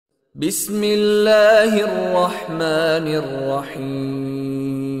بسم الله الرحمن الرحيم.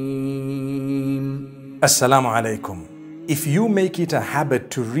 Assalamu alaikum. If you make it a habit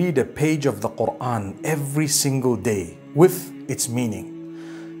to read a page of the Quran every single day with its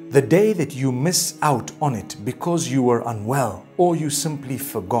meaning, the day that you miss out on it because you were unwell or you simply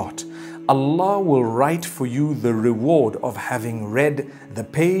forgot, Allah will write for you the reward of having read the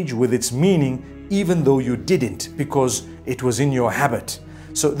page with its meaning even though you didn't because it was in your habit.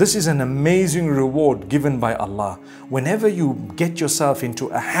 So this is an amazing reward given by Allah. Whenever you get yourself into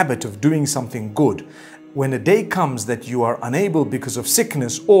a habit of doing something good, when a day comes that you are unable because of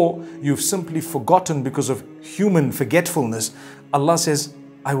sickness or you've simply forgotten because of human forgetfulness, Allah says,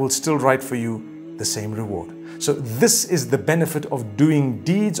 I will still write for you the same reward. So this is the benefit of doing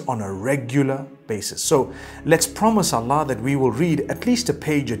deeds on a regular basis. So let's promise Allah that we will read at least a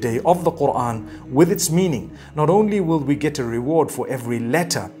page a day of the Quran with its meaning. Not only will we get a reward for every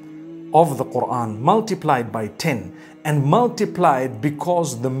letter of the Quran multiplied by 10 and multiplied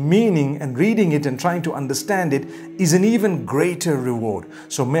because the meaning and reading it and trying to understand it is an even greater reward.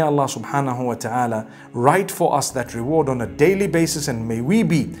 So may Allah subhanahu wa ta'ala write for us that reward on a daily basis, and may we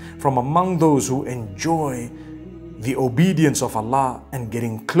be from among those who enjoy the obedience of Allah and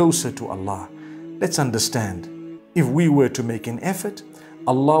getting closer to Allah. Let's understand, if we were to make an effort,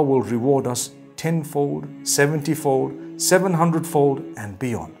 Allah will reward us 10-fold, 70-fold, 700-fold and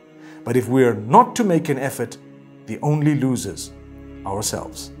beyond. But if we are not to make an effort, the only losers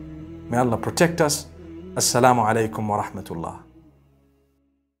ourselves. May Allah protect us. Assalamu alaikum wa rahmatullah.